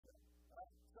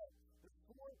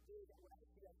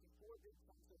big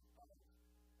chunks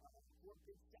of four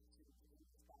big sections in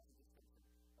this passage of Scripture.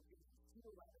 Okay,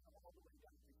 2:11 all the way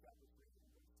down to chapter 3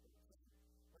 and verse 13.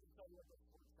 Let me tell you what those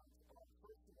four chunks are.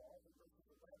 First of all, in verses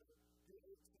 11 to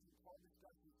 18, Paul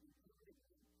discusses the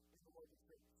unity in the local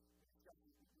church. He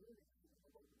discusses the unity in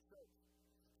the local church.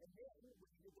 And then, when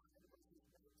you go into verses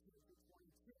 19 to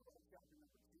 22 of chapter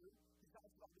number 2, he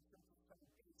talks about the church's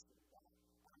foundation,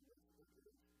 on which it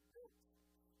is built.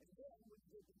 And then, when you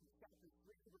get into chapter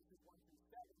 3, verses 1 through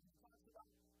 7, he talks about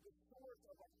the source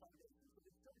of our foundation. So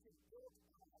the church is built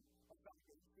on a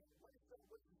foundation. What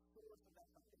is the source of that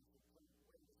foundation?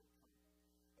 Where does it come?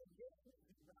 And then,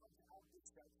 he rounds out this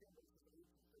section, verses 8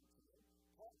 to 13.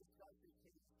 Paul discusses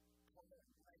his plan.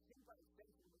 And I think by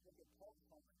extension, when we look at Paul's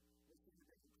plan, we'll see that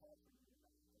they can call from the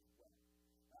as well.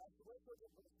 So let's look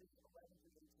at verses 11 to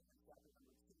 18 in chapter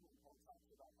number 2, when Paul talks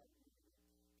about our unity.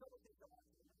 A couple of things I want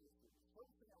you to notice here. The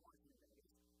first thing I want you to notice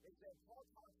is that Paul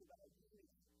talks about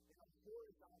unity in our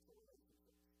horizontal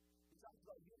relationships. He talks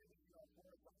about unity in our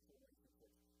horizontal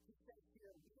relationships. He says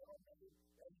here, we are made,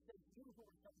 and he says, you who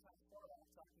are sometimes far off,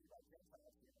 talking about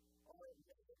Gentiles here, are made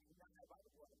united by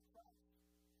the blood of Christ.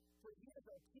 For he is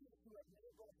our peace who has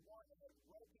made both one and has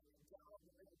broken down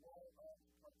the middle wall of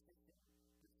partition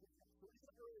between us. So in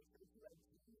the early church, you had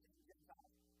Jews and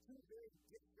Gentiles, two very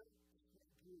different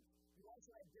groups. You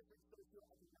also had different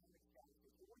socioeconomic status.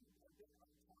 It wouldn't have been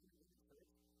uncommon in the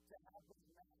church to have both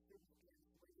masters and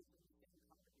slaves in the same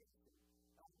congregation.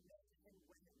 Men and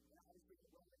women, and obviously the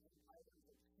Roman Empire, there was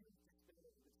a huge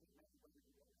disparity between men and women in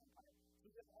the Roman Empire. So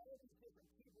you have all these different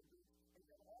people groups, and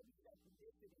you have all these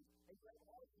ethnicities, and you have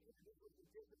all these individuals with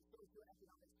different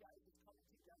socioeconomic statuses coming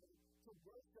together to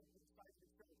worship inside the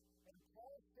church. And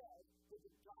Paul says that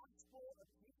the gospel of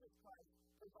Jesus Christ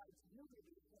provides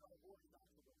unity in our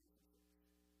horizontal relationships.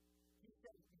 He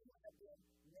says, you have been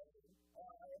made,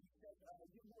 and he says,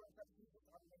 you who are in Christ Jesus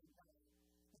are made one.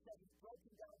 He said, he's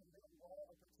broken down the middle wall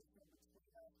of partition between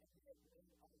us, and he has made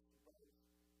us both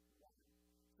one.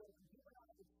 So when you and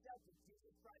I accept that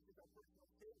Jesus Christ is our personal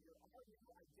Savior, our new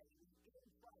identity in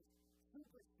Christ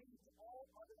supersedes all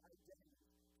other identities.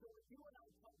 So when you and I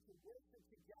come to worship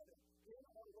together in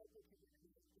our local community,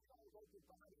 in our local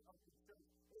body of the church,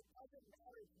 it doesn't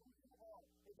matter who you are.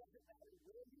 It doesn't matter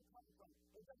where you come from.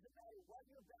 It doesn't matter what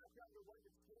your background or what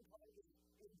your skin color is.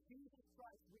 In Jesus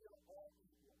Christ, we are all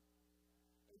equal.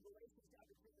 In Galatians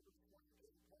chapter 3, verse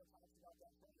 28, Paul talks about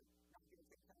that further. I'm not going to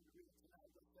take time to read it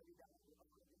tonight. Go study that in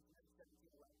Galatians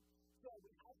 17:11. So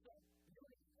we have some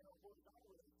unity in our horizontal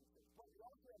relationships, but we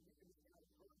also have unity in our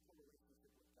vertical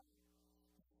relationship with God.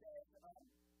 He says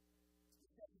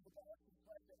in the Galatians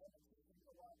chapter 17, he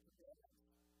allows forgiveness.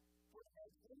 For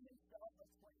as in himself a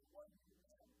 21 new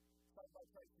man, sought by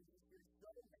Christ Jesus, is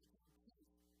so making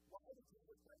peace. Why did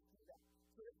Jesus Christ do that?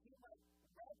 So that he might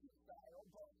reconcile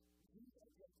both Jews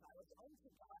and Gentiles unto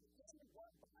God in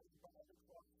one body by the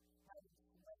cross, having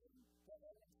slain the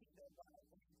enmity thereby,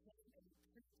 and obtained and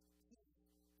increased peace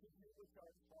to you which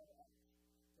are far off.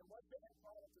 And what they have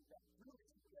followed is that through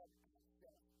him we have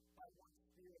access by one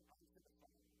Spirit unto the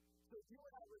Father. So you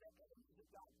and I were the enemies of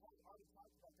God. Paul already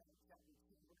talked about that in chapter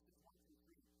 2, verses 1 through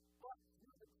 3. But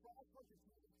through the cross of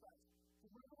Jesus Christ,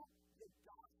 through the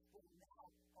gospel now,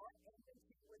 our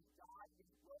enmity with God is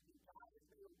broken. God has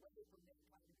made a way for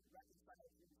mankind to be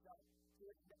reconciled to himself. So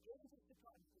in the ages to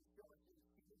come, he will show us the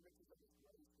exceeding riches of his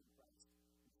grace in Christ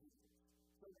Jesus.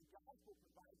 So the gospel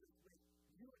provides us with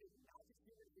unity, not just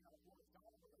unity in our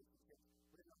horizontal relationships,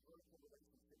 but in our vertical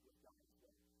relationship with God as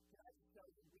well. Can I just tell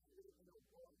you, we live in a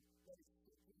world that is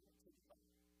seeking to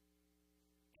divide.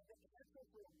 And the answer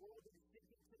for a world that is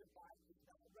seeking to divide is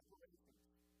not reparations.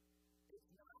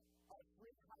 It's not a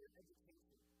free higher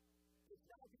education. It's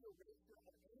not the erasure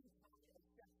of any kind of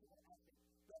sexual ethic.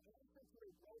 The answer to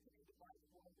a broken and divided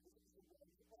world is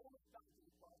only found in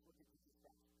the gospel of Jesus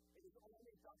Christ. It is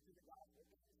only found in the gospel.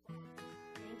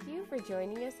 Thank you for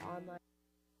joining us online.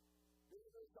 This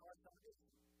is our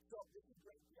foundation. So this is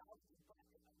great theology, but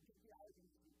good theology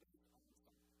is based on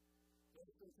something.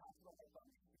 Basically talks about our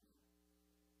foundation.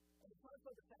 And it talks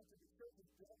about the fact that the church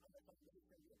is built on the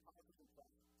foundation of the apostles and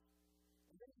prophets.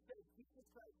 And then he says, Jesus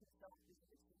Christ himself is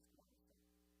the chief cornerstone.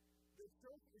 The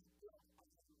church is built on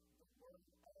the word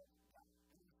of God.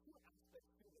 And there's two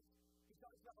aspects to it. He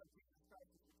talks about how Jesus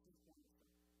Christ is the chief cornerstone.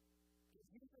 Because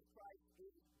Jesus Christ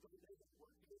is the living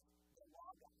word. He is the law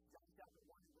of God. John chapter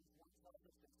 1 and verse 1 tells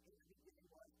us that in the beginning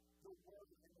was the Word,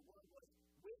 and the Word was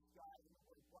with God, and the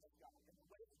Word was God. And the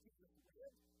way that Jesus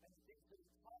lived and the things that he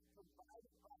taught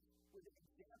provided us with an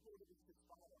example that we should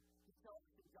follow. He tells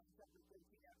us in John chapter 13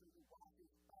 after he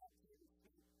washes Peter's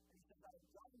feet, and he says, I have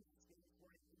done these things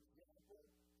for an example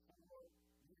for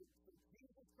you to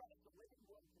living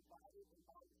word provided in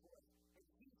God's voice, and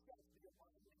he sets the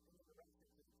alignment and the direction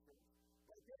for the church.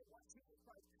 Right there, what Jesus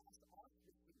Christ has to us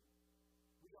this week,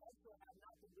 we also have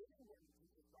not the living word of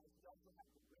Jesus Christ, we also have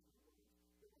the written word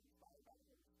that was inspired by the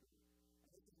Holy Spirit. And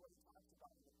this is what he talks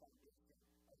about in the foundation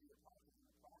of the apostles and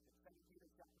the prophets. 2 Peter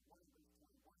chapter 1 verse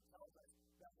 21 tells us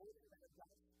that holy men of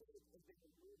God's Spirit has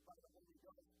been moved by the Holy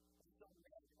Ghost. And so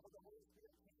men of the Holy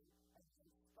Spirit came and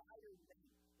inspired them.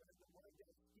 There's the word that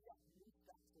is fiat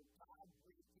mustat, so God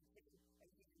breathed. He came and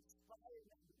he inspired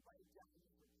them to write down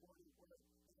his recorded word.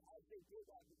 And as they did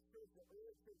that, the church, the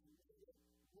early church, needed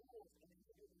rules and they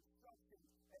needed instructions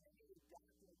and they needed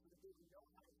doctrine so that they would know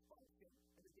how to function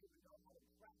and that they would know how to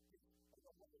practice. And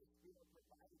the Holy Spirit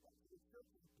provided that. So the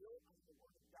church is built on the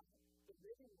word of God, the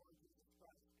living word Jesus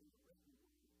Christ, and the written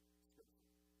word Scripture.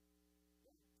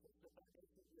 The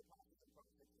foundation of the apostles and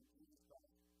prophets in Jesus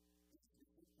Christ is the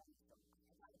true cornerstone.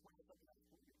 I got to point out something else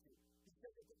for you too. He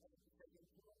said at the end, he said, in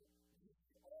him you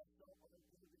also are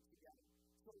included together.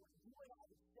 So when you and I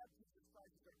accept Jesus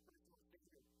Christ as our personal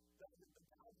Savior, the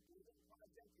God's building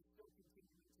project is still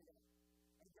continuing today.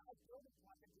 And God's building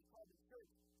project is called the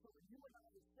church. So when you and I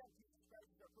accept Jesus Christ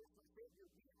as our personal Savior,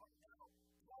 we are now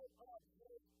part of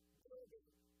His building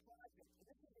project. And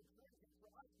this is encouraging for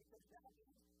us because that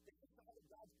means that inside of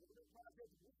God's building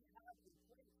project, we have a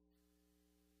place.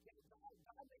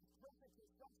 God makes perfect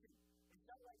construction. It's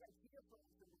not like IKEA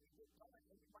furniture where you get done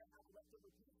and you might have a leftover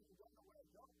piece and you don't know where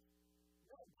it goes.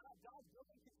 No, God's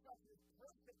building construction is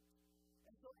perfect.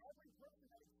 And so every person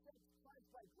that accepts Christ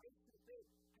by grace through faith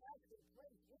has a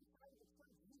place inside of the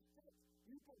church. You fit,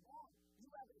 you belong, you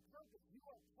have a purpose, you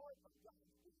are part of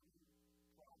God's building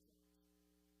project.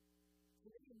 So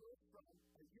then you move from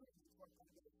a unity to our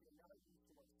foundation, another use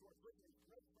to our source. Listen, it's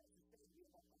great for us to say we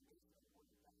have a foundation of the Word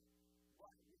of God.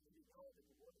 But we need to know that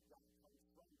the Word of God comes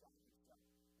from God Himself.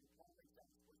 And Paul makes that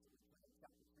explicitly clear in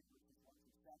chapter 3, verses 1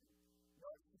 through 7.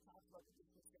 Notice he talks about the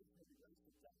dispensation of the grace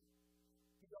of God.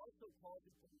 He also calls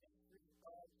it the mystery of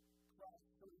Christ.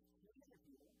 So it's clear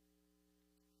here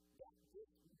that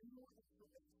this new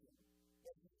information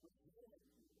that He was given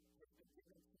to you has been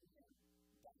given to Him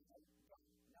by God.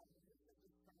 Now, this is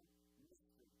this term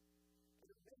mystery. And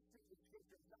the mystery in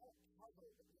Scripture is not a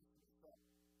puzzle that needs to be solved.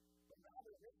 But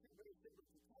rather, mystery very similar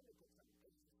to technical terms.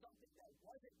 It's something that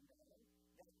wasn't known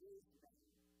that is known.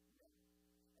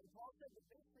 And Paul said the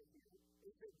mystery here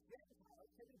is that Gentiles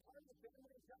can be part of the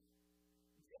family of God.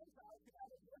 Gentiles can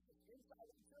have a purpose inside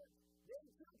of the church. They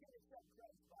too can accept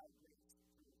Christ by grace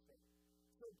through faith.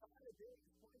 So God at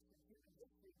various points in human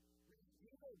history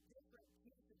revealed different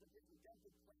pieces of His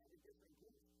redemptive plan to different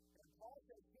groups. And Paul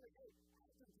says here, hey,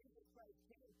 after Jesus Christ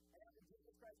came and after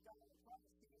Jesus Christ died on the cross,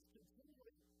 He is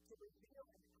continuing to reveal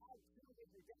and add to His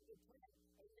redemptive plan.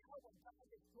 And now when God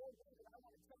has told me that I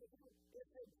want to tell you, if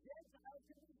the Gentiles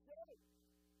can be saved,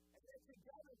 and that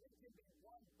together we can be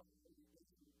one body in the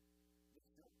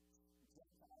church.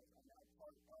 Gentiles are now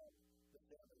part of the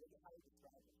family. Look at how He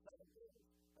describes it. 7 days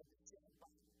of the same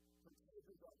body,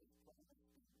 partakers of His promise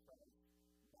in Christ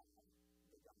by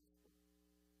the gospel.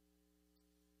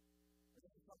 And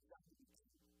then He comes down to the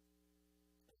end.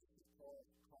 And this is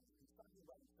Paul's call. He's talking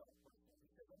about himself personally.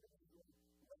 He says, I'm going to do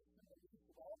less than the least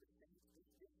of all the things that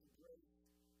this grace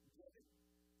given.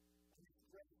 And this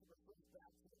grace refers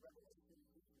back to the revelation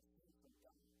that we received from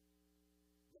God.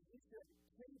 That He should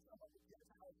please some of the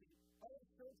Gentiles the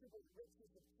unsearchable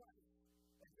riches of Christ,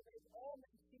 and to make all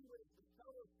men see what is the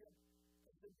fellowship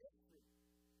of the mystery.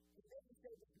 And then He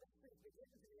says, the mystery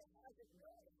begins and it hasn't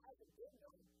known, it hasn't been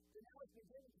known, so now it's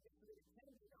beginning to be so that it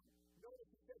can be known. Notice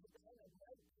He says at the end, it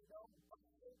might be known by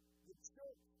the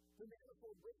church, the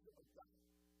manifold wisdom of God,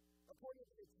 according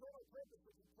to the eternal purpose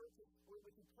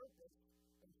which He purposed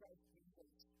in Christ Jesus,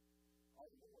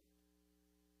 our Lord.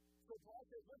 So Paul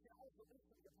says, listen, I was released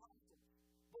to the apostles.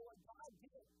 But what God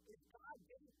did is God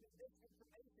gave me this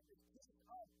information, this piece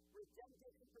of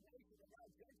redemptive information, and now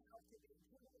Gentiles can be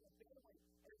included in the family.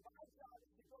 And my job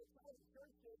is to go tell the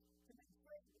churches to make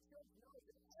sure that the church knows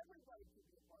that everybody can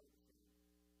be a part of the family.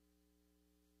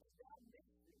 And that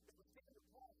mystery that was given to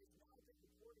Paul is now been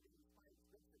recorded in inspired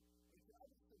Scripture. And so I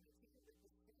just submit to you that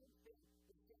the same thing,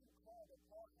 the same call that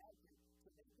Paul had to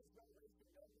make this revelation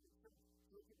known to the church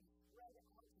so it can be spread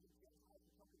out to the Gentiles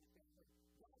and come to the family.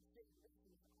 God's same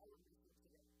mission is our mission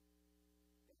today.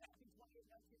 In Matthew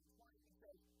 28:19-20, He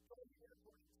says, go ye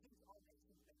therefore and teach all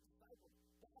nations and make disciples,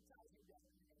 baptizing them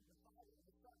in the name of the Father and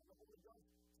the Son and the Holy Ghost,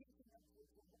 teaching them to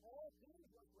observe all things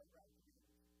whatsoever I have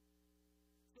commanded you.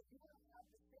 So you and I have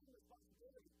the same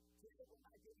responsibility. Today we're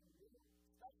not getting new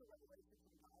special revelation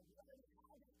from God. We already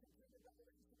have His completed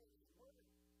revelation in His Word.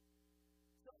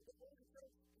 So the early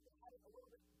church had a little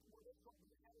bit more than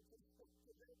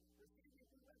They're seeing you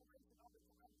through revelation all the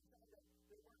time.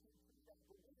 They're working through that.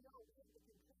 But we know we have the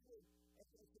continued and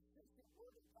the consistent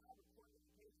word of God according to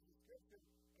the pages of Scripture.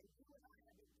 And you and I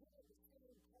have been given the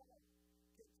same call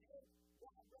to take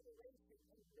that revelation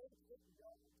and make it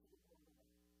known to the world around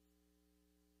us.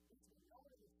 It's been known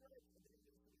in the church and then it's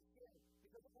been shared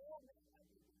because all men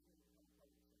have been given the same part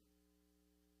of the church.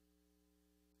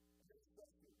 And then he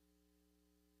says to you,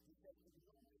 he says, if you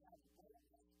only have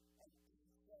boldness and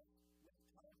access with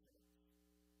confidence.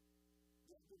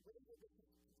 The way that this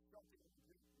is constructed in the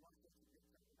Greek, one of the Greek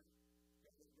terms,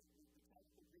 the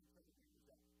technical Greek term is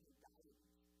that diagonal.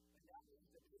 And that means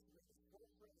that basically the four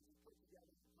phrases is put together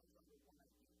and comes under one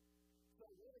idea. So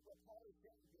really what Paul is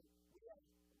saying is we have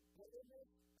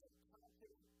boldness and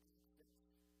confident access.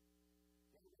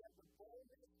 And we have the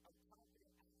boldness of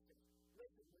confident access.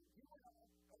 Listen, when you and I,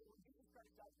 when Jesus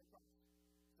Christ died on the cross,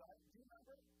 so do you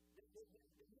remember that he used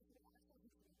to be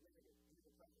actually limited into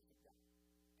the presence of God?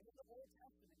 And in the Old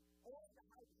Testament, only the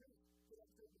high priest could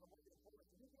enter into the Holy of Holies.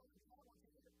 And we don't even have one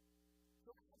here.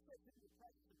 So access into the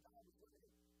presence of God was limited.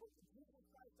 But when Jesus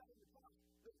Christ died on the cross,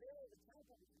 the veil of the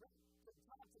temple was ripped from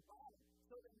top to bottom.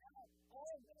 So that now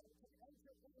all men can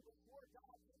enter in before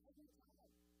God at any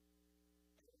time.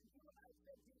 And when you and I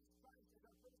accept Jesus Christ as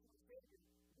our personal Savior,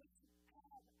 we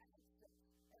have access.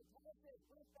 And Paul says,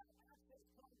 with that access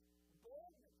comes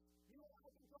boldness. You and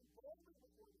I can come boldly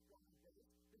before the throne of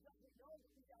grace because we know that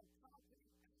we have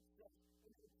confident access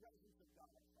into the presence of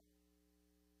God.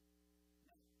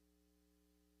 Now,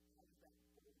 how does that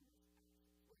boldness access?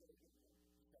 We're going to get into it.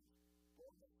 He says,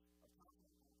 boldness of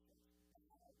confident access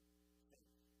by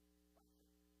faith. By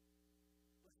faith.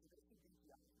 Listen, this is in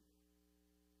theology.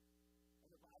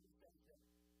 And the Bible says that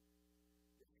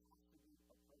this has to be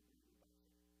appropriately by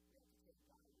faith. We have to take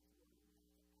God as His word and we have to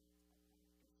act upon it.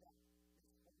 In fact, this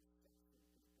whole section is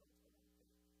built around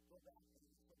faith. Go back and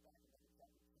just go back to Matthew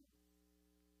chapter 2.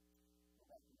 Go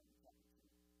back to Matthew chapter 2.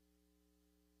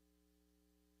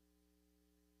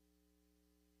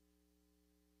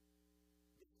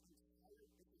 This entire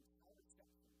section is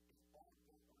all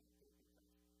built on faith and faith.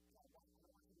 And I want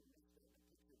you to make the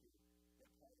picture here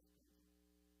that Paul is painting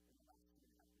in the last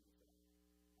 2.5 years of our life.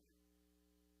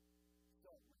 So,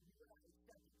 when you and I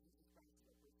accepted Jesus Christ as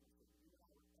our personal Savior, you and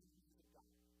I were enemies of God.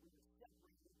 We were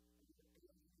separated and we were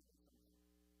alienated from Him.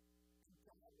 And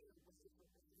God made a way for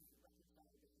us to reconcile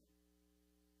to Him.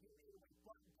 He made a way, but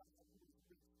God, who is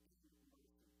rich in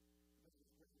mercy, because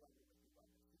His great love was above us.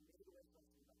 He made a way for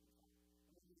us to reconcile.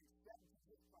 And when we accept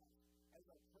Jesus Christ as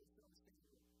our personal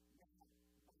Savior, now,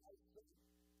 by faith,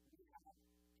 we have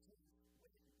peace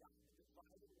with God. The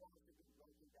dividing walls have been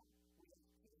broken down. We have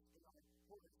peace in our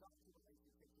horizontal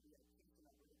relationships, and we have peace in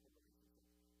our vertical relationships.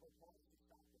 But Paul is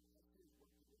excited as he is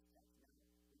working this text now.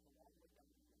 We come all the way down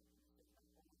to the end. He says, not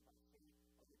only by faith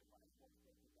are the dividing walls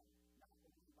broken down, not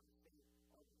only by faith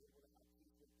are we able to have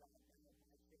peace with God, and by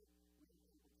faith we are able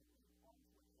to be arms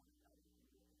with one another and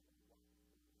we are able to walk in the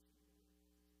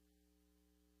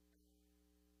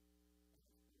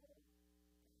goodness of the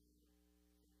Lord.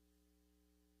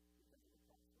 Because of the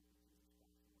cross of Jesus Christ, we want to make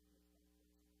that person.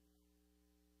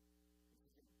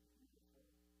 This is a beautiful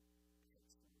picture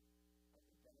of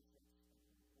the benefits and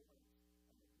the rewards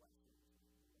and the blessings that we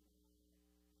will have.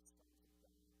 It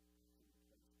starts with God and we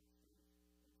place our faith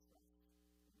and trust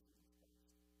in Jesus Christ.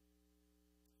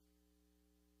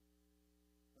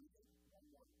 Let me take one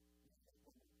more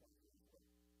point here as well.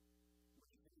 When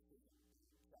he finishes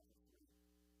in chapter 3, he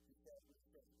says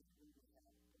that we will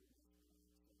have boldness and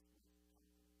access with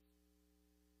confidence.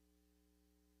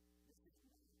 This is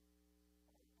not our own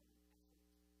effort.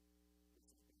 This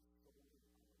is based solely on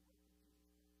the work of Jesus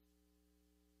Christ.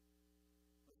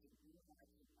 But if you and I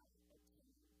cannot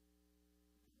obtain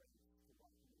grace to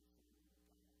walk in the kingdom of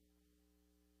God,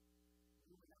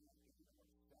 you and I in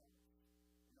ourselves,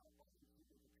 in our own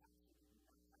human capacity, do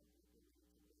not have the ability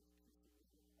to live peaceably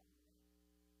with one another.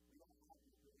 We don't have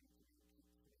the ability to make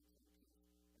peace in our horizontal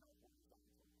and our vertical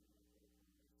relationships.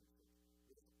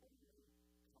 It is only comes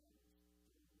through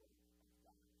the work of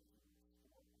God and He is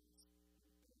for us and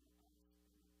in us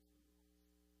and through us.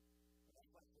 And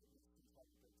that's why Philippians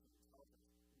 2:13 tells us,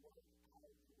 work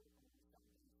out your own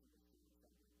salvation with fear and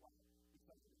trembling. Why?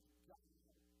 Because it is God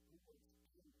who works in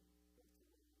you both to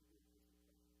will and to do of His pleasure.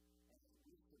 And as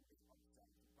we submit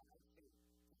ourselves by faith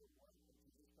to the work of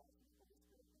Jesus Christ and the Holy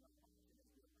Spirit in our lives, and as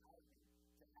we allow Him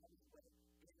to have His way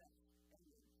in us and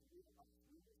then through us,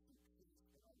 we will see peace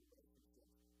in our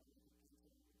relationships and we can continue to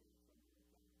gain from the God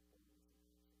and holiness of Jesus.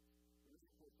 The really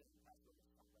cool thing, Pastor was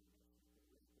talking about this, the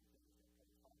really cool thing is that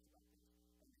Kevin talks about this,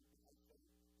 and then by faith,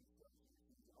 he shows you,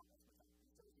 he shows you, he shows you, he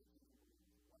shows you, he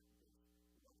shows you, he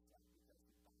shows you,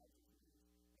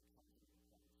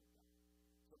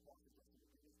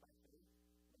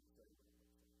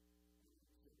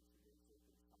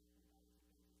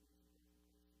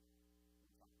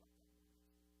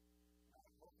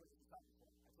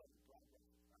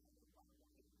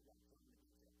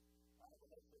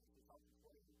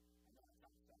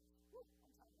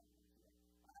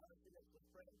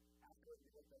 pray, after you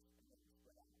with us, and then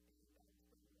spread out and spread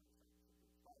the word.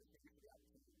 Father, thank you for the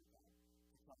opportunity we have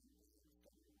to come and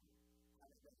study your word.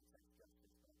 Have a great day.